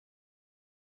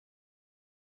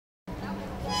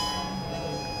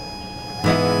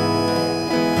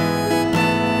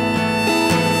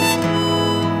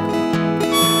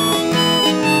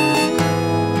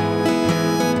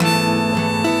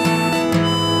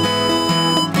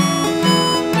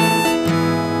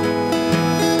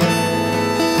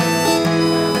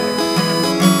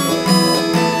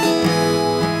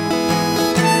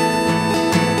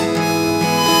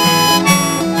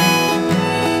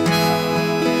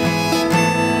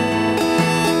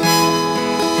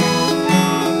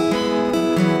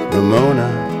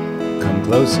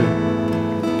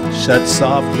closer. Shut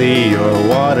softly your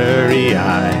watery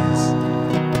eyes.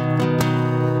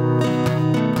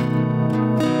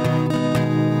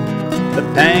 The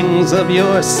pangs of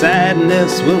your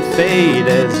sadness will fade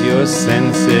as your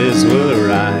senses will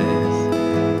rise.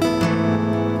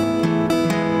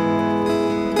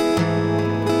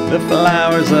 The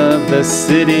flowers of the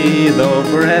city, though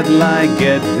bread-like,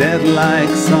 get dead-like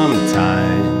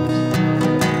sometimes.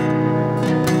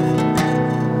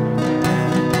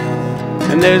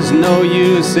 And there's no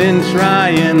use in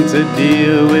trying to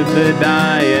deal with the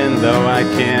dying, though I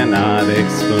cannot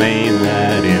explain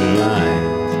that in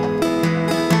lines.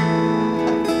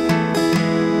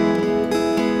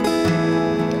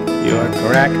 Your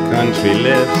cracked country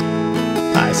lips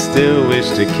I still wish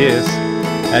to kiss,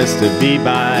 as to be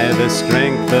by the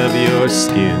strength of your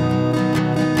skin.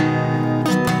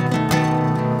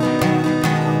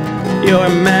 Your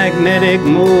magnetic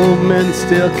movement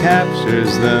still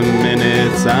captures the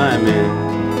minutes I'm in.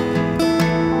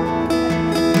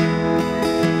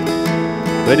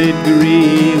 But it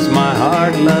grieves my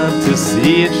heart, love, to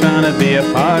see you trying to be a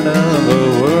part of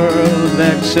a world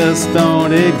that just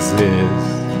don't exist.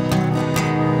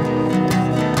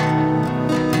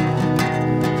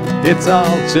 It's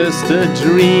all just a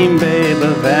dream, babe,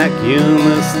 a vacuum,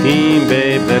 a scheme,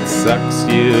 babe, that sucks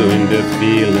you into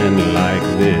feeling like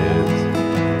this.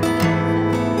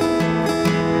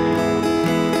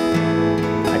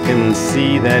 I can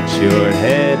see that your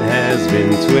head has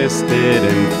been twisted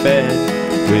and fed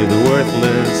with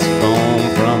worthless foam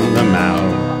from the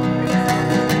mouth.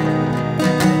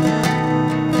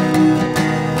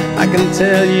 I can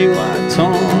tell you are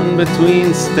torn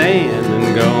between staying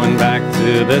and going back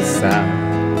to the south.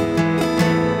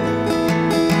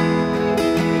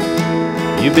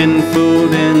 You've been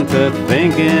fooled into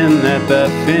thinking that the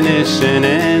finishing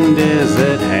end is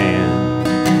at hand.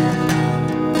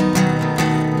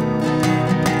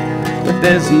 But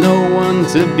there's no one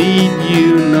to beat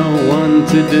you, no one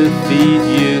to defeat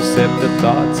you, except the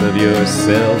thoughts of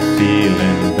yourself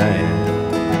feeling bad.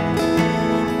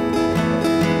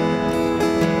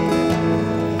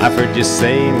 I've heard you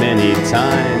say many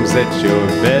times that you're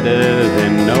better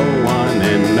than no one,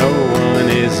 and no one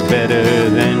is better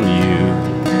than you.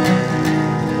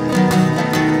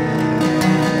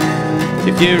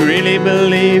 If you really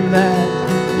believe that,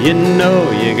 you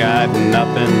know you got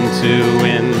nothing to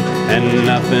win and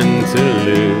nothing to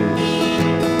lose.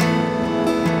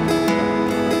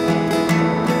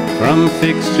 From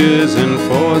fixtures and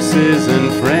forces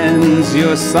and friends,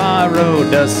 your sorrow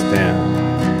does stem.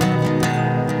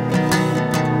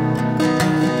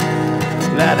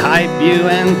 That hype you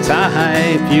and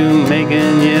type you,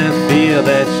 making you feel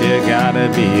that you gotta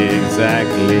be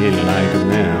exactly like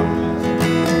them.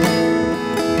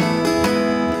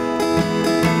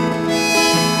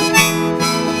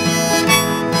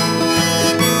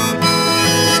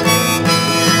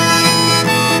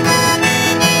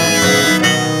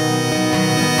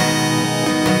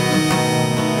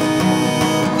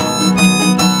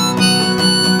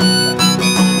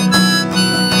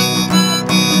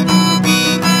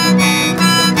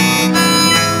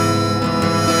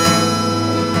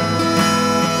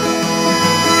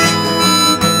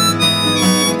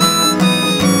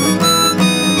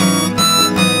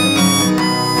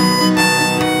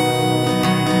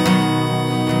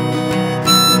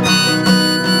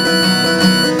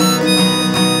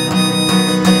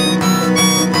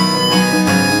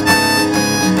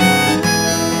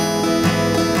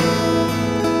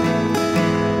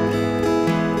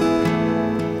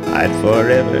 I'd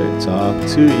forever talk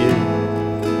to you,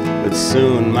 but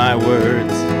soon my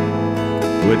words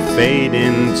would fade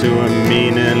into a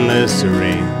meaningless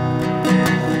ring.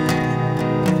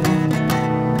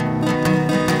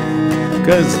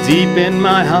 'Cause deep in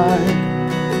my heart,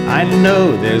 I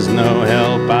know there's no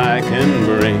help I can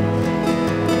bring.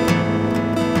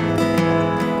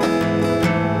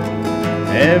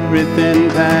 Everything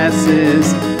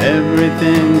passes,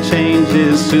 everything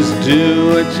changes, just do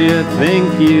what you think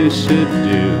you should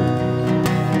do.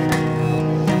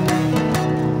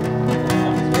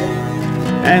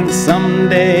 And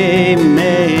someday,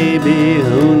 maybe,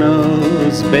 who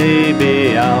knows,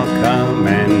 baby, I'll come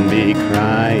and be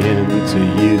crying to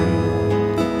you.